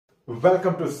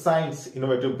Welcome to Science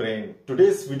Innovative Brain.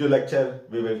 Today's video lecture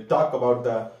we will talk about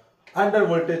the under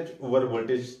voltage over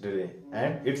voltage relay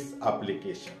and its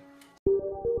application.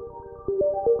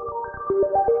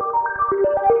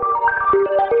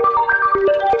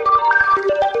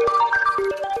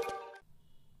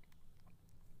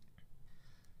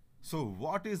 So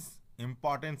what is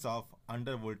importance of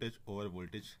under voltage over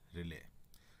voltage relay?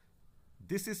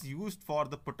 This is used for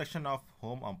the protection of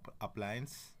home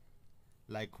appliance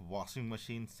like washing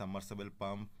machine, submersible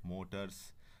pump,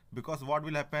 motors, because what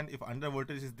will happen if under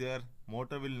voltage is there,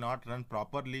 motor will not run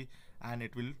properly and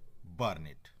it will burn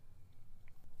it.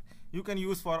 You can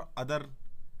use for other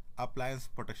appliance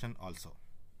protection also.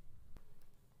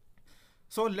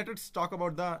 So let us talk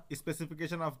about the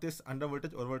specification of this under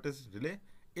voltage over voltage relay.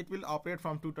 It will operate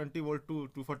from 220 volt to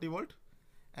 240 volt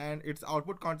and its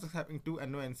output contacts having two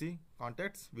NO-NC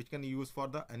contacts which can use for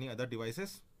the any other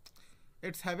devices.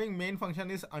 Its having main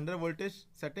function is under voltage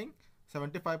setting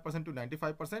 75% to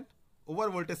 95%,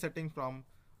 over voltage setting from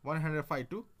 105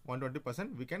 to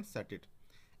 120% we can set it.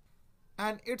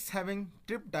 And it's having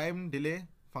trip time delay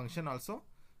function also.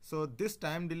 So this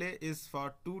time delay is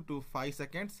for 2 to 5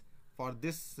 seconds. For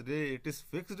this relay it is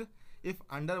fixed. If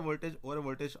under voltage over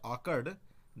voltage occurred,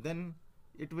 then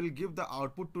it will give the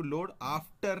output to load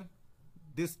after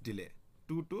this delay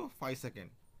 2 to 5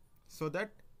 seconds, so that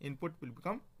input will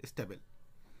become stable.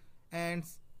 And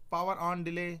power on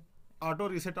delay, auto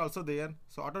reset also there.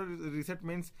 So auto reset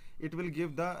means it will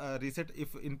give the reset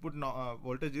if input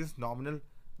voltage is nominal,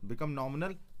 become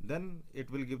nominal, then it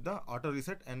will give the auto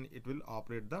reset and it will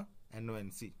operate the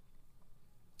NO-NC.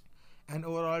 And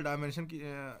overall dimension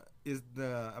is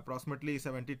the approximately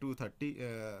 70 to 30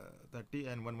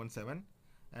 and 117,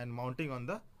 and mounting on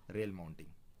the rail mounting.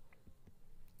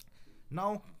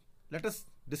 Now let us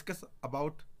discuss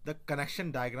about the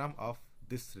connection diagram of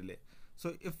this relay.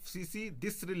 So if you see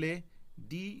this relay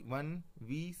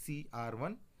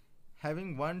D1VCR1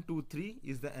 having 1, 2, 3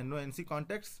 is the NO-NC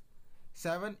contacts,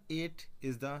 7, 8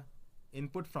 is the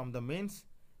input from the mains,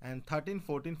 and 13,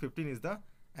 14, 15 is the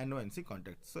NO-NC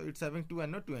contacts. So it's having 2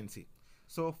 NO, 2 NC.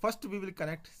 So first we will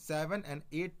connect 7 and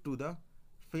 8 to the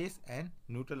phase and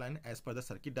neutral line as per the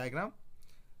circuit diagram.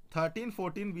 13,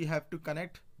 14 we have to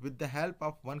connect with the help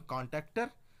of one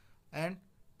contactor, and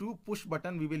two push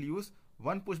button we will use.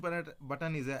 One push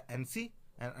button is a NC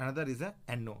and another is a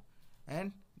NO,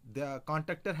 and the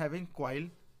contactor having coil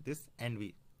this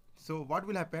NV. So what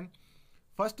will happen?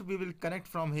 First we will connect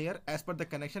from here as per the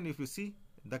connection. If you see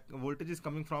the voltage is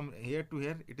coming from here to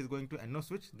here, it is going to NO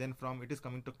switch, then from it is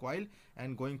coming to coil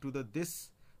and going to the this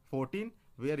 14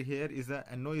 where here is a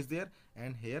NO is there,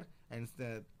 and here and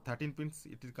the 13 pins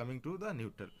it is coming to the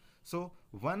neutral. So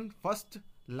one first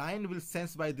line will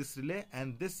sense by this relay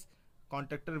and this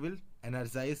contactor will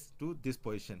energize to this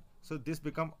position. So this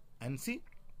become NC.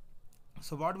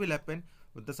 So what will happen?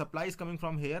 The supply is coming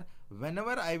from here.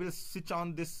 Whenever I will switch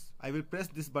on this, I will press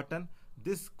this button,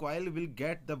 this coil will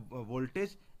get the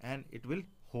voltage and it will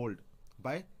hold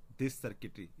by this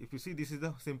circuitry. If you see, this is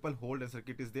the simple hold and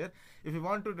circuit is there. If you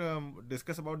want to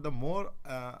discuss about the more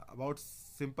about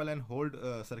simple and hold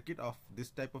circuit of this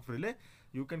type of relay,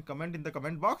 you can comment in the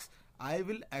comment box. I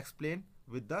will explain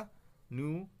with the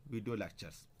new video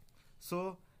lectures.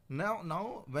 So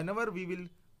now whenever we will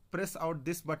press out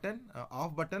this button,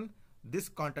 off button, this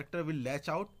contactor will latch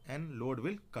out and load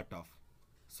will cut off.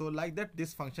 So like that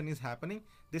this function is happening.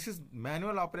 This is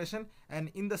manual operation,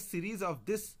 and in the series of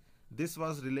this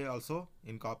was relay also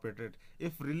incorporated.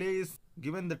 If relay is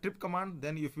given the trip command,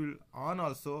 then if you on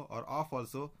also or off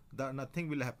also, nothing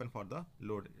will happen for the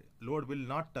load. Load will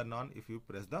not turn on if you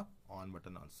press the on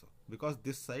button also, because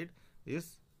this side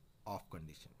is off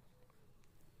condition.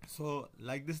 So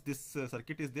like this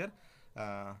circuit is there.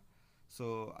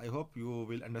 So I hope you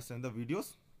will understand the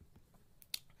videos.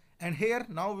 And here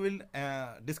now we will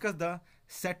discuss the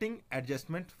setting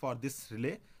adjustment for this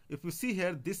relay. If you see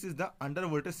here, this is the under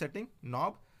voltage setting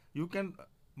knob. You can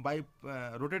by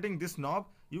rotating this knob,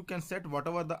 you can set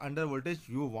whatever the under voltage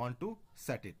you want to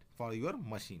set it for your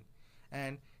machine.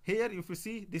 And here if you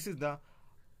see, this is the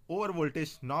over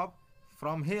voltage knob.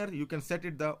 From here you can set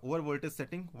it the over voltage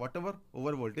setting, whatever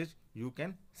over voltage you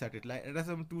can set it. Like at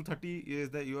 230 is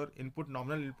the your input,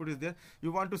 nominal input is there.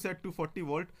 You want to set 240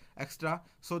 volt extra,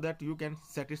 so that you can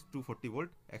set it 240 volt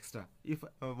extra. If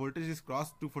voltage is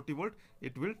crossed 240 volt,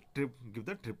 it will give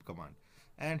the trip command.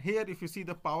 And here if you see,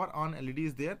 the power on LED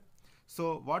is there.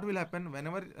 So what will happen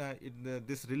whenever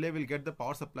this relay will get the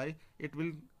power supply, it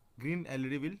will green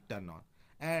LED will turn on.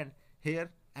 And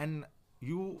here and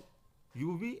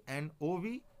UV and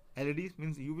OV LEDs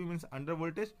means UV means under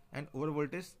voltage and over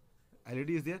voltage LED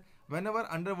is there. whenever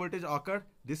under voltage occur,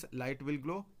 this light will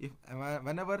glow. If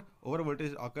whenever over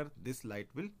voltage occur, this light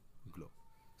will glow.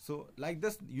 So like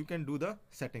this you can do the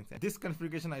settings. This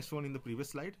configuration I shown in the previous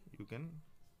slide, you can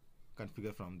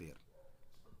configure from there.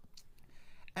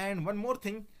 And one more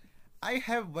thing, I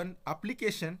have one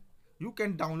application you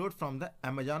can download from the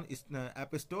Amazon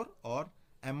App Store or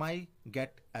MI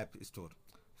Get App Store.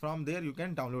 From there you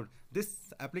can download.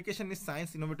 This application is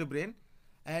Science Innovative Brain,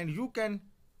 and you can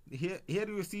here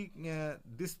you see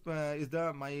this is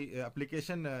the my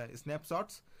application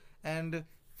snapshots, and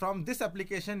from this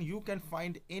application you can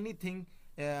find anything,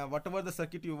 whatever the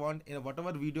circuit you want,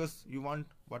 whatever videos you want,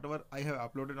 whatever I have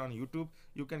uploaded on YouTube,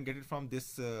 you can get it from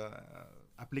this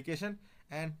application.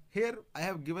 And here I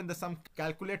have given the some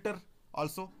calculator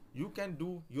also. You can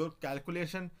do your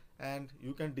calculation and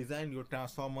you can design your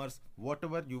transformers,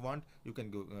 whatever you want, you can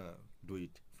go do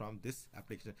it from this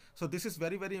application. So this is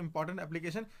very, very important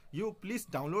application. You please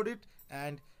download it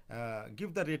and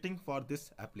give the rating for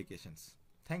this applications.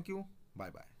 Thank you.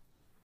 Bye bye.